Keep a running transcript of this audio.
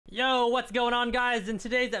Yo, what's going on, guys? In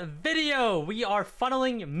today's video, we are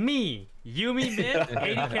funneling me, Yuumi mid,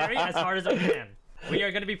 AD carry as hard as we can. We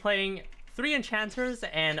are going to be playing 3 enchanters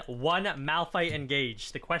and 1 Malphite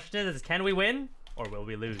engage. The question is, can we win or will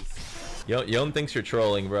we lose? Yom thinks you're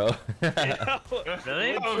trolling, bro.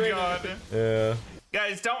 Really? Oh god. Yeah.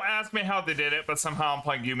 Guys, don't ask me how they did it, but somehow I'm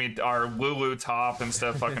playing Yuumi our Lulu top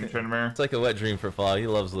instead of fucking Trinmer. It's like a wet dream for Fall. He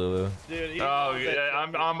loves Lulu. Dude, Oh yeah,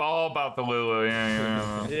 I'm all about the Lulu.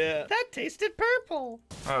 yeah. That tasted purple.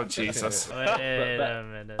 Oh Jesus. Wait a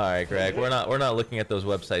minute. All right, Greg. We're not looking at those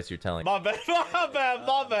websites you're telling. My bad.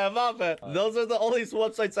 Those are the only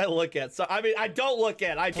websites I look at. So I mean, I don't look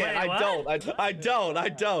at. I can't. Wait, I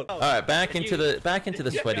don't. All right, back into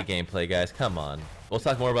the sweaty gameplay, guys. Come on. We'll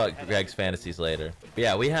talk more about Greg's fantasies later. But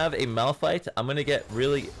yeah, we have a Malphite. I'm gonna get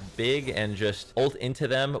really big and just ult into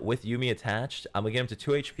them with Yuumi attached. I'm gonna get him to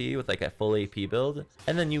 2 HP with like a full AP build,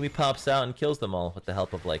 and then Yuumi pops out and kills them all with the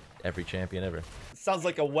help of like every champion ever. Sounds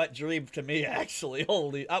like a wet dream to me, actually.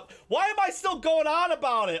 Holy, why am I still going on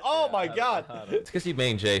about it? Oh my god. It's because you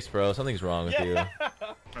main Jace, bro. Something's wrong with you.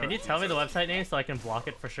 Can you tell me the website name so I can block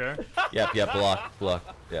it for sure? Yep,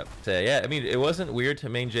 block. Yep. So yeah, I mean, it wasn't weird to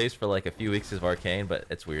main Jace for like a few weeks of Arcane, but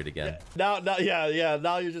it's weird again. Now, yeah.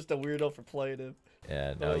 Now you're just a weirdo for playing him.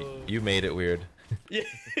 Yeah, no, you made it weird. Yeah.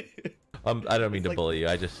 I don't mean to bully you.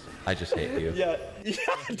 I just hate you. Yeah.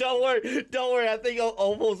 Don't worry. I think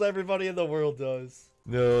almost everybody in the world does.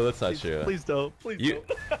 No, that's not true. Please don't. Please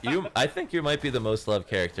don't. I think you might be the most loved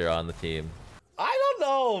character on the team, I don't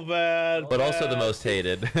know, man. but also the most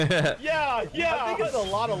hated. Yeah. I think it's a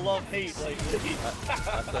lot of love-hate lately.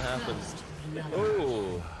 That's what happens.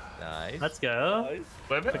 Ooh, nice. Let's go. Nice.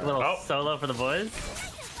 Flip it. Quick little Oh. solo for the boys.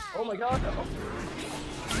 Oh my god.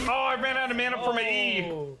 Oh, I ran out of mana for my E.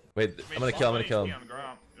 Oh. Wait, I'm gonna kill him. On the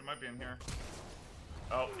ground. It might be in here.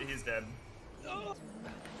 Oh, he's dead.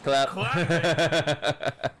 Clap.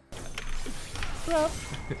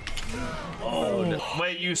 Oh,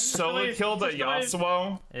 wait, you solo killed a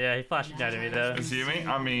Yasuo? Yeah, he flashed down to me though. Is Yuumi?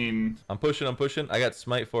 I mean, I'm pushing. I got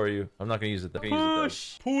smite for you. I'm not gonna use it though.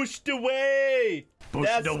 Pushed away. Push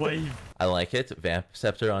the wave. I like it. Vamp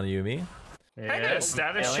Scepter on Yuumi. I got a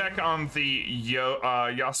status check on the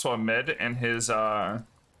Yasuo mid and his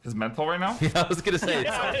mental right now. I was gonna say,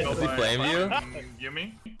 does he flame you?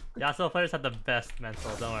 Yuumi? Yasuo players have the best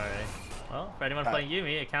mental, don't worry. Well, for anyone playing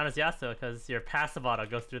Yuumi, it counts as Yasuo because your passive auto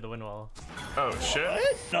goes through the wind wall. Oh shit.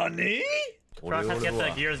 Nani? Brock has to get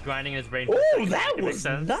the gears grinding in his brain. Oh, that It makes was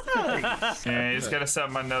sense. nice. Yeah, he's gotta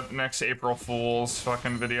set my next April Fool's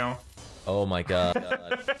fucking video. Oh my god.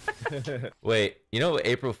 Wait, you know what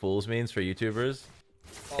April Fools means for YouTubers?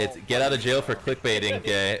 It's get out of jail for clickbaiting,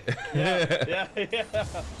 okay? Yeah.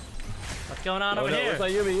 What's going on over here? Where's my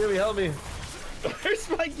Yuumi? Yuumi, help me. Where's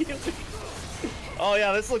my Yuumi? Oh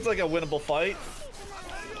yeah, this looks like a winnable fight.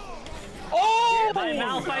 Oh! My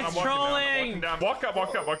Malphite's trolling! Walk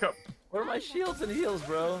up. Where are my shields and heals,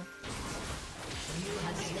 bro?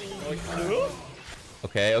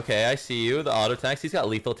 Okay, I see you. The auto attacks. He's got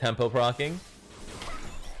lethal tempo procking.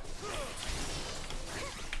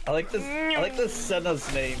 I like this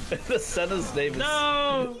Senna's name. The Senna's name is...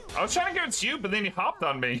 No! I was trying to give it to you, but then you hopped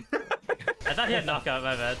on me. I thought he had knockout,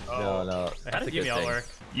 my bad. No. How does Yuumi all work?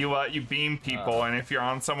 You beam people, and if you're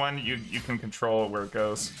on someone, you can control where it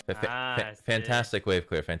goes. Fantastic wave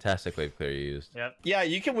clear. Fantastic wave clear you used. Yep. Yeah,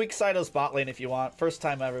 you can weak side us bot lane if you want. First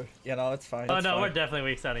time ever. You know, it's fine. Oh it's no, fine. we're definitely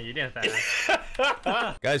weak siding. You didn't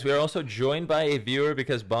that. Guys, we are also joined by a viewer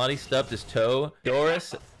because Body stubbed his toe.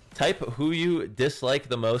 Doris, type who you dislike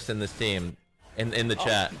the most in this team in the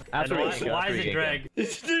chat. And why is it Greg?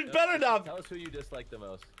 Dude, better not. Tell us who you dislike the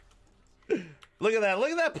most. Look at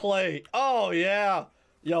that play. Oh yeah.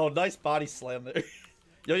 Yo, nice body slam there.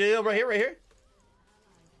 Yo, right here.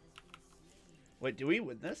 Wait, do we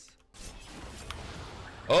win this?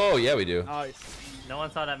 Oh yeah, we do. Nice. No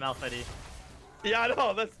one saw that Malphite. Yeah, I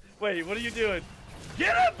know. Wait, what are you doing?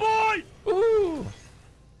 Get it, boy! Ooh.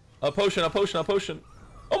 A potion.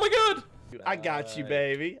 Oh my god! I got you,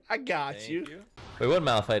 baby. I got you. Wait, what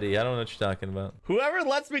Malphite? I don't know what you're talking about. Whoever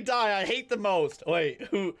lets me die, I hate the most. Wait,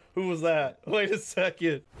 who was that? Wait a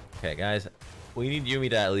second. Okay, guys, we need Yuumi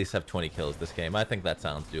to at least have 20 kills this game. I think that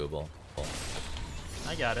sounds doable. Cool.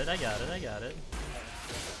 I got it.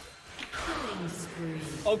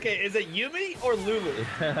 Okay, is it Yuumi or Lulu?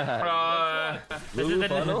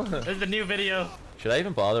 This is the new video. Should I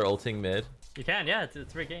even bother ulting mid? You can, yeah.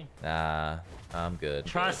 It's free game. Nah, I'm good.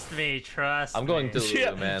 Trust me. I'm going to me.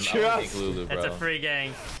 Lulu, man. I'm going to Lulu, bro. It's a free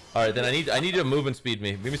gang. All right, then I need you to move and speed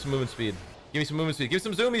me. Give me some movement speed. Give me some movement speed. Give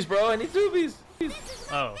some zoomies, bro. I need zoomies.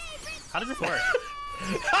 Oh, how does this work?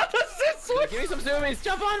 How does this sword. Give me some zoomies.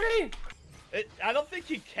 Jump on me. I don't think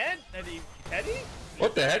he can. Can he?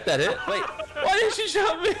 What the heck? That hit? Wait. Why didn't she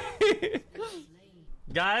jump me?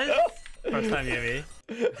 Guys, first time Yuumi.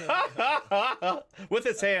 With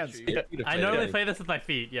his hands. I normally play this with my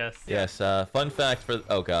feet, yes. Yes, fun fact for...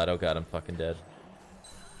 Oh god, I'm fucking dead.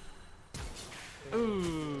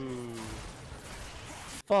 Ooh.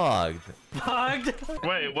 Fogged. Fogged?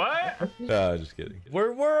 Wait, what? No, just kidding.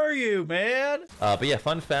 Where were you, man? But yeah,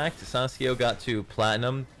 fun fact, Sasuke got to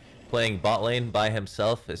Platinum playing bot lane by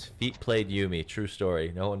himself. His feet played Yuumi. True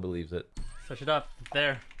story. No one believes it. Switch it up.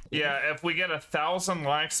 There. Yeah, if we get 1,000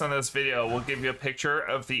 likes on this video, we'll give you a picture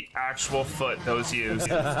of the actual foot those used.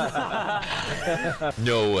 No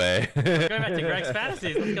way. Going back to Greg's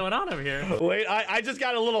fantasies. What's going on over here? Wait, I just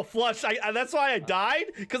got a little flush. That's why I died,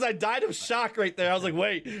 because I died of shock right there. I was like,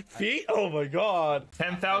 wait, feet? Oh my god.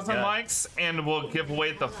 10,000 likes, and we'll give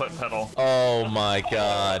away the foot pedal. Oh my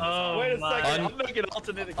god. Oh, Wait a my. second. I'm making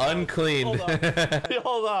alternate account. Uncleaned.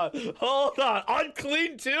 Hold on.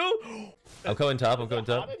 Unclean too? I'm coming top. I'm coming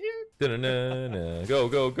top. Da-na-na-na. Go,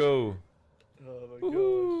 go, go. Oh my gosh.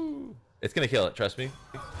 Woo. It's gonna kill it. Trust me.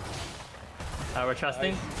 We're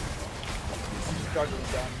trusting. Struggling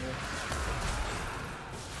down here.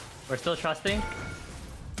 We're still trusting.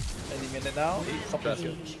 Any minute now. Something's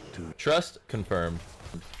good. Trust confirmed.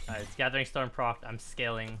 Alright, it's Gathering Storm proc. I'm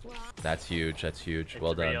scaling. That's huge. That's huge. It's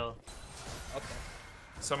Well done. real. Okay.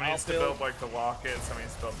 Somebody needs to build like the locket, somebody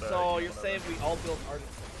needs to build the... So you're saying we all build art?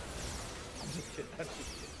 I'm just kidding. I'm just kidding.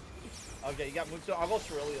 Okay, you got Mucho. I'll go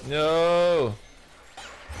Cerulean. No.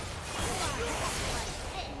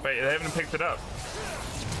 Wait, they haven't picked it up.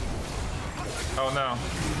 Oh no.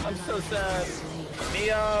 I'm so sad.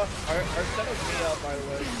 Mia, our center's Mia, by the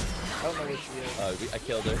way. I don't know where she is. I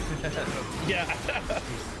killed her. Yeah.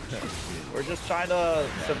 We're just trying to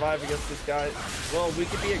survive against this guy. Well, we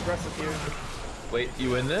could be aggressive here. Wait,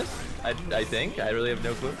 you win this? I think. I really have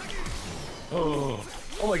no clue. Oh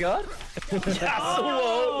my god.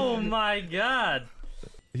 Oh my god.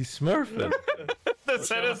 He's smurfing. The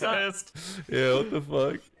set is pissed. Yeah, what the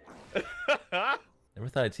fuck? Never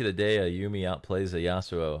thought I'd see the day Yuumi outplays a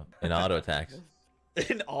Yasuo in auto attacks.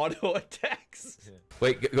 In auto attacks?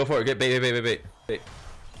 Wait, go for it. Get bait.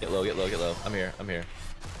 Get low. I'm here.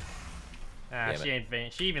 Ah, Damn she ain't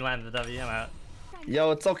vain. She even landed the W. I'm out.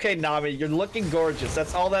 Yo, it's okay, Nami. You're looking gorgeous.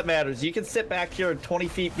 That's all that matters. You can sit back here 20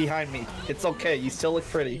 feet behind me. It's okay. You still look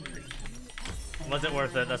pretty. Was it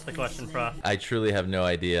worth it? That's the question, Prof. I truly have no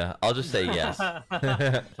idea. I'll just say yes.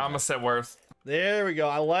 I'm a set worth. There we go.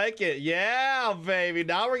 I like it. Yeah, baby.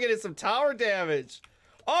 Now we're getting some tower damage.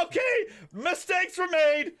 Okay, mistakes were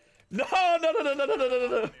made. No.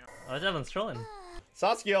 Oh, Devlin's trolling.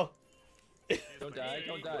 Sasuke. Don't die.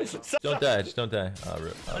 Just don't die. Oh,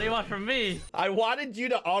 rip. What do you want from me? I wanted you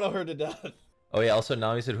to auto her to death. Oh yeah, also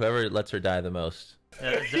Nami said whoever lets her die the most.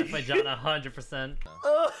 Yeah, that's definitely John 100%.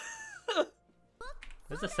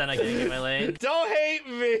 There's a Senna getting in my lane. Don't hate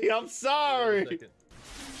me. I'm sorry.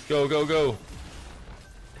 Go.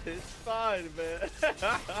 It's fine, man.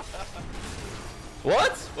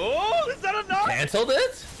 What? Oh, is that enough? Cancelled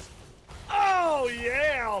it? Oh,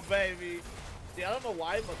 yeah, baby. See, I don't know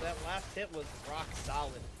why, but that last hit was rock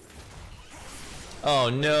solid. Oh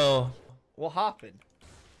no. What happened?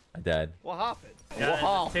 I died. What happened? Guys,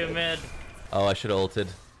 What it's too mid. Oh, I should have ulted.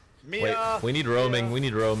 Mia, Wait, we need roaming. Mia. We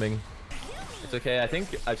need roaming. It's okay. I think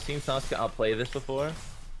I've seen Sasuke outplay this before.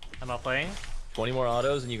 I'm not playing. 20 more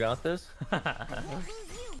autos and you got this?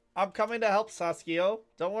 I'm coming to help, Sasuke.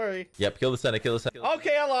 Don't worry. Yep, kill the Senna.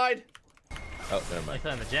 Okay, I lied. Oh, never mind. Like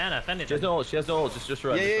that in the Janna, if anything. She has no ult. Just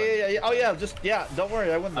run. Yeah. Oh, yeah. Don't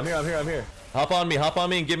worry. I wouldn't. I'm here. Hop on me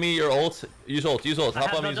and give me your ult. Use ult.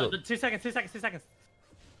 Hop on me, use ult. 2 seconds.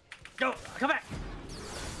 Go, come back.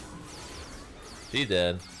 She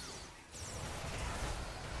dead.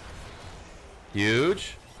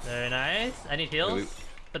 Huge. Very nice. I need heals. Wait.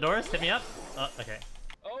 The doors, hit me up. Oh, okay.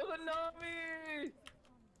 Oh, the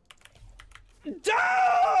Nami!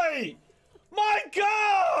 Die! My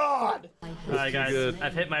God! Alright, guys. good.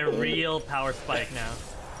 I've hit my real power spike now.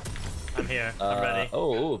 I'm here. I'm ready.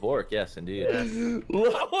 Oh, Bork. Yes, indeed. Yes. I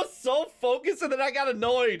was so focused and then I got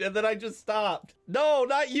annoyed and then I just stopped. No,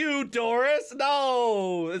 not you, Doris.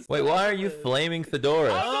 No. Wait, why are you flaming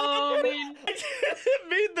Fedora? Oh, I didn't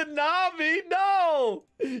mean the Nami. No.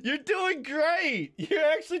 You're doing great.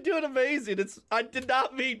 You're actually doing amazing. I did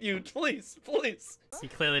not mean you. Please. He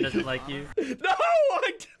clearly doesn't like you. No,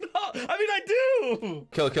 I do not. I mean, I do.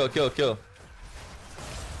 Kill.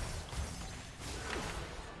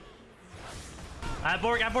 I have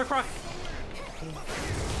Borg proc.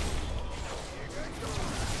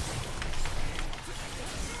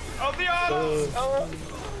 Oh, the autos!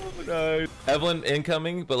 No. Evelyn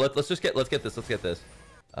incoming, but let's get this.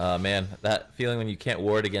 Man, that feeling when you can't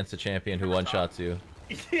ward against a champion who one-shots you.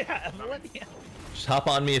 Yeah, Evelyn, yeah. Just hop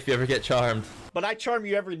on me if you ever get charmed. But I charm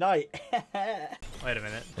you every night. Wait a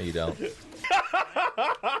minute. No, you don't.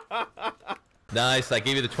 Nice, I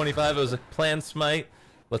gave you the 25. It was a planned smite.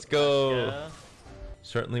 Let's go. Yeah.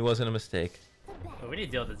 Certainly wasn't a mistake. Oh, we need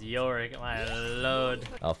to deal with this Yorick. My lord.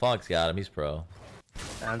 Oh, Fogg's got him. He's pro.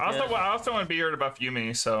 Sounds I good. also want to be here to buff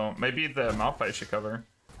Yuumi, so maybe the Malphite should cover.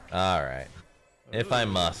 All right. If I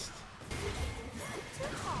must.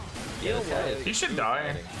 Yeah, this guy is- He should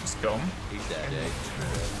die. Just go. He's dead.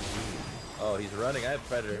 Oh, he's running. I have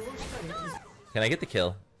Predator. Can I get the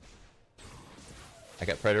kill? I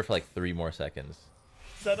got Predator for like 3 more seconds.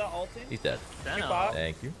 Senna ulting. He's dead. Senna.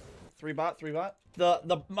 Thank you. 3 bot. The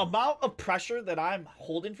amount of pressure that I'm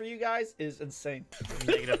holding for you guys is insane.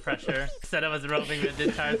 Negative pressure. Senna was roving the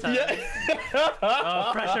entire time. Yeah. Oh,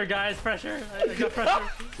 pressure, guys, pressure. I got pressure.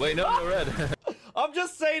 Wait, no, red. I'm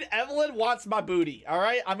just saying Evelyn wants my booty, all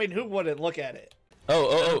right? I mean, who wouldn't? Look at it.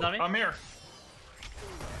 Oh. Dummy? I'm here.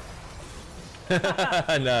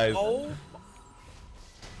 Nice. Oh.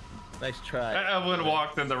 Nice try. Evelyn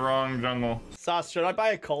walked in the wrong jungle. Sauce, should I buy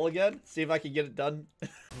a coal again? See if I can get it done.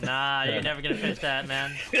 Nah, you're never gonna finish that,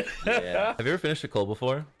 man. Yeah. Have you ever finished a coal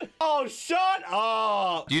before? Oh, shut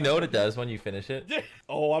up! Do you know what it does when you finish it?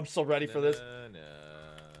 Oh, I'm so ready for this. No.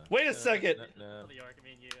 Wait a second. Yorick, I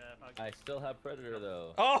mean, you, Fox. I still have Predator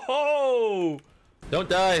though. Oh! Don't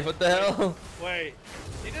die. What the hell? Wait,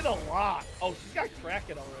 he did a lot. Oh, she's got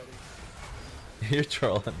Kraken already. You're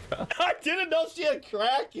trolling, bro. I didn't know she had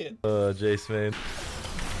Kraken. Jace, man.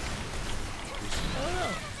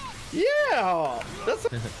 Yeah, that's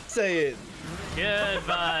what I'm saying.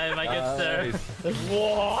 Goodbye, my good sir. Nice.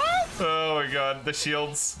 What? Oh my god, the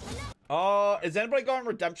shields. Is anybody going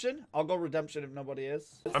Redemption? I'll go Redemption if nobody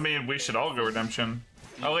is. I mean, we should all go Redemption.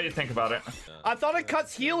 I'll let you think about it. I thought it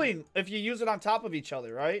cuts healing if you use it on top of each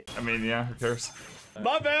other, right? I mean, yeah, who cares?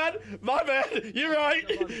 My bad. You're right.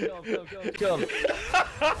 Kill him.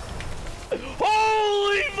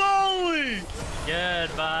 Holy moly!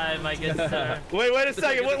 Goodbye, my good sir. Wait a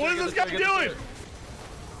second. What is this guy doing?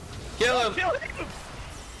 Kill him. Kill him!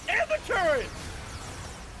 And the turret!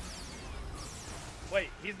 Wait,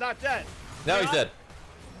 he's not dead. Now he's dead.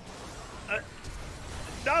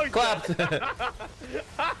 Now he's Clapped. dead.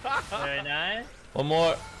 Very nice. One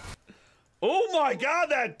more. Oh my god,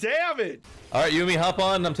 that damage! All right, Yuumi, hop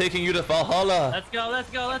on. I'm taking you to Valhalla. Let's go.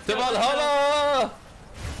 To Valhalla.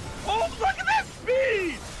 Oh, look at that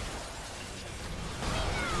speed!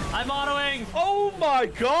 I'm autoing. Oh my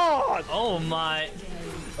god! Oh my.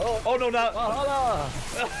 Oh no, not Valhalla.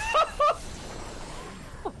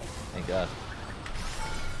 Thank God.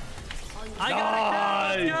 I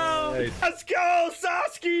got it. Nice. Let's go,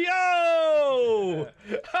 Sasuke!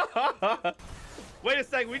 Wait a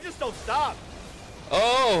second, we just don't stop.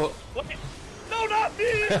 Oh. Wait. No, not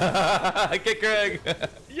me! Get Greg.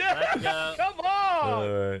 Yeah, Let's go. come on! All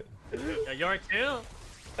right. Yeah, Yorick too.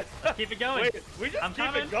 Let's keep it going. Wait, we just I'm keep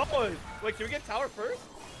coming. it going. Wait, can we get tower first?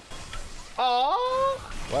 Oh!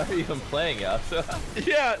 Why are you even playing, Yasuo?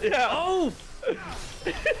 Yeah. Oh.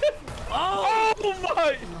 Oh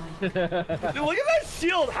my! Dude, look at that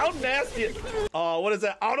shield. How nasty! What is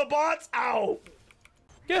that? Autobots? Ow!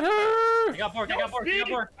 Get her. I got pork. Speed!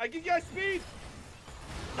 I give you guys speed.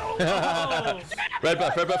 No. Oh. Red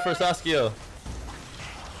buff for Sasuke.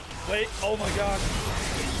 Wait. Oh my god.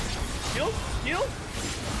 Heal.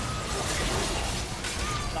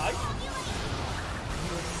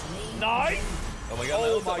 Nice. Oh my God.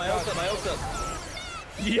 Oh my ulti.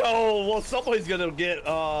 Yo, well, somebody's gonna get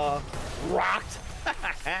rocked.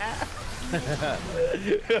 I'm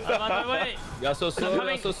on my way. Yasuo slow.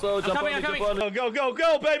 coming. Yasuo slow. I'm Jump coming, on I'm me. Jump coming. on me.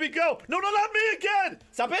 Go, baby, go! No, not me again!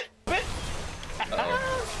 Stop it!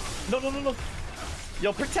 No.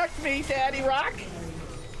 Yo, protect me, Daddy Rock!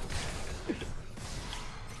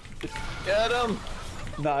 Get him.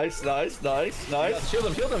 Nice. Shield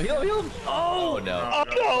him. Heal him. Oh no.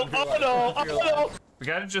 Oh no! We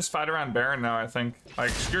gotta just fight around Baron now, I think. Like,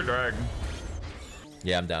 screw Drag.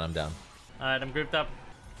 Yeah, I'm down. All right, I'm grouped up.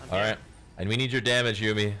 All right. And we need your damage,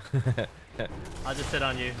 Yuumi. I'll just sit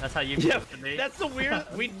on you. That's how you Yeah, to me. that's the weird.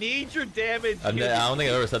 We need your damage. I don't think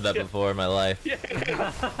I've ever said that before in my life.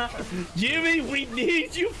 Yuumi, we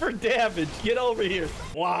need you for damage. Get over here.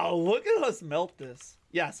 Wow, look at us melt this.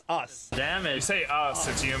 Yes, us. You Damage. say us,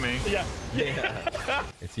 it's Yuumi. Yeah.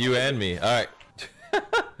 It's you and me. All right.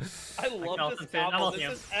 I love I'm this ulting, I'm combo. ulting This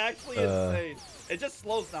him. is actually insane. It just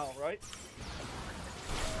slows down, right?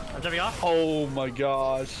 I'm jumping off. Oh my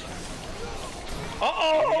gosh.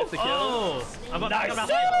 Uh-oh! Gets the kill. Oh! I'm about Nice. to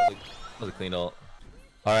That was a clean ult.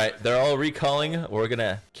 All right, they're all recalling. We're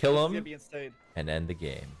gonna kill It's gonna them be insane. and end the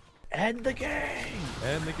game. End the game!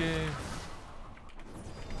 End the game.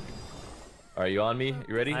 Are you on me?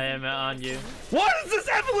 You ready? I am on you. What is this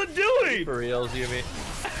Evelyn doing? For reals, Yuumi.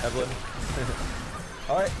 Evelyn.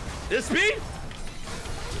 All right. This me?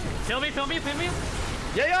 Kill me.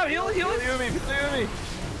 Yeah, heal it. Yuumi, Yuumi.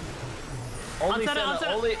 Only Outside it, Senna,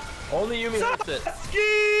 outside it. only Yuumi hurts it.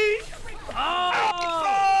 Ski!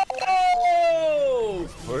 Oh! Oh!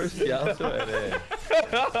 Where's Yasuo at it?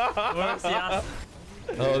 Works, yeah.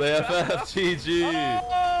 Oh, they FF. GG.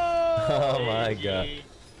 Oh my god.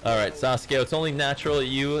 All right, Sasuke, it's only natural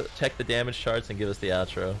you check the damage charts and give us the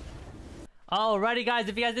outro. Alrighty, guys.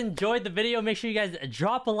 If you guys enjoyed the video, make sure you guys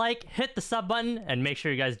drop a like, hit the sub button, and make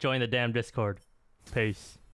sure you guys join the damn Discord. Peace.